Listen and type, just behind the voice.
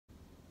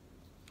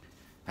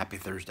Happy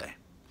Thursday.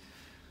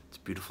 It's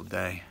a beautiful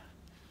day.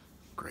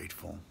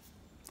 Grateful.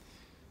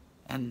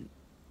 And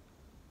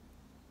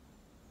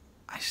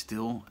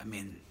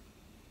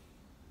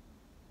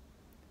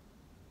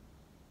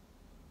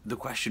the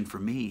question for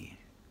me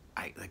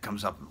that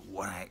comes up,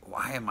 why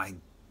am I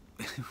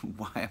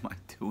why am I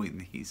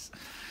doing these?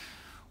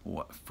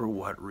 For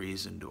what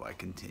reason do I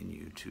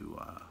continue to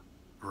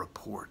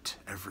report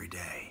every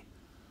day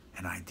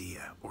an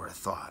idea or a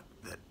thought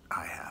that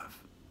I have?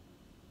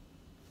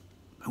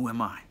 Who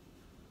am I?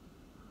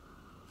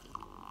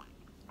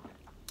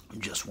 I'm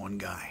just one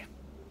guy,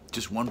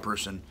 just one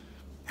person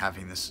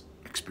having this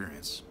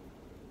experience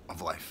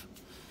of life.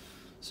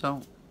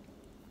 So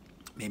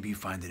maybe you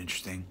find it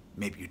interesting,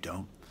 maybe you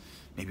don't.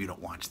 Maybe you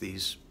don't watch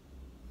these.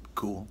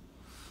 Cool.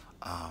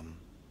 I'm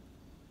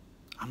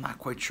not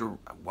quite sure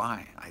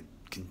why I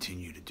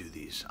continue to do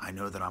these. I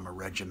know that I'm a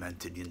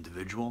regimented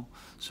individual,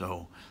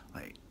 so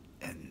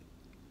and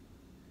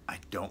I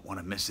don't want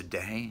to miss a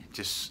day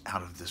just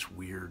out of this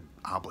weird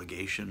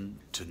obligation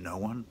to no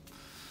one,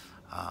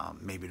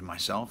 maybe to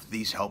myself.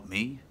 These help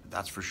me,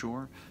 that's for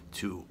sure,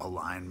 to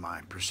align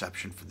my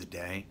perception for the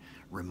day,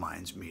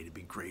 reminds me to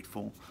be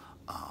grateful.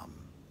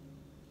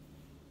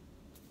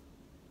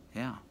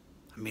 Yeah,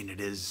 I mean, it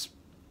is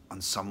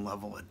on some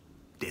level a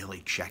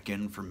daily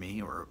check-in for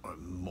me, or a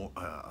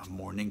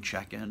morning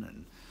check-in,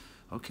 and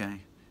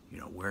okay,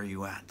 where are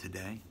you at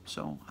today?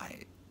 So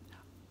I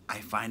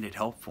find it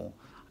helpful.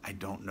 I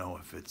don't know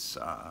if it's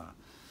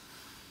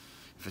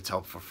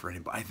helpful for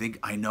anybody.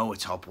 I know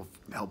it's helpful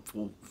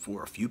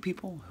for a few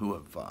people who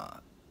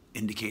have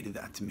indicated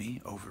that to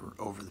me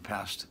over the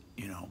past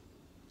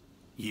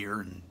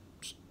year and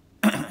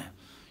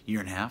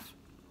year and a half.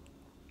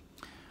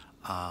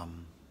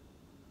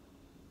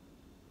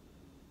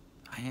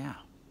 Yeah.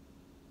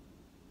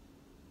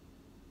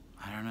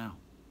 I don't know.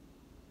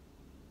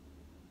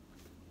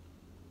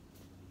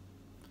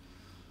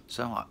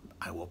 So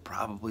I will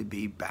probably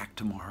be back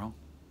tomorrow,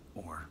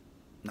 or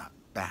not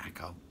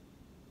back, I'll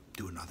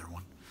do another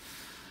one.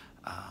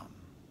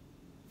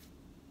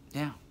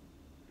 Yeah,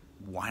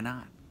 why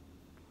not?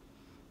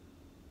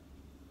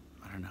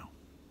 I don't know.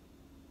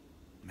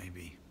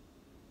 Maybe.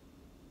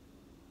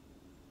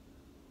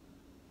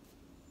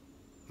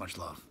 Much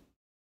love.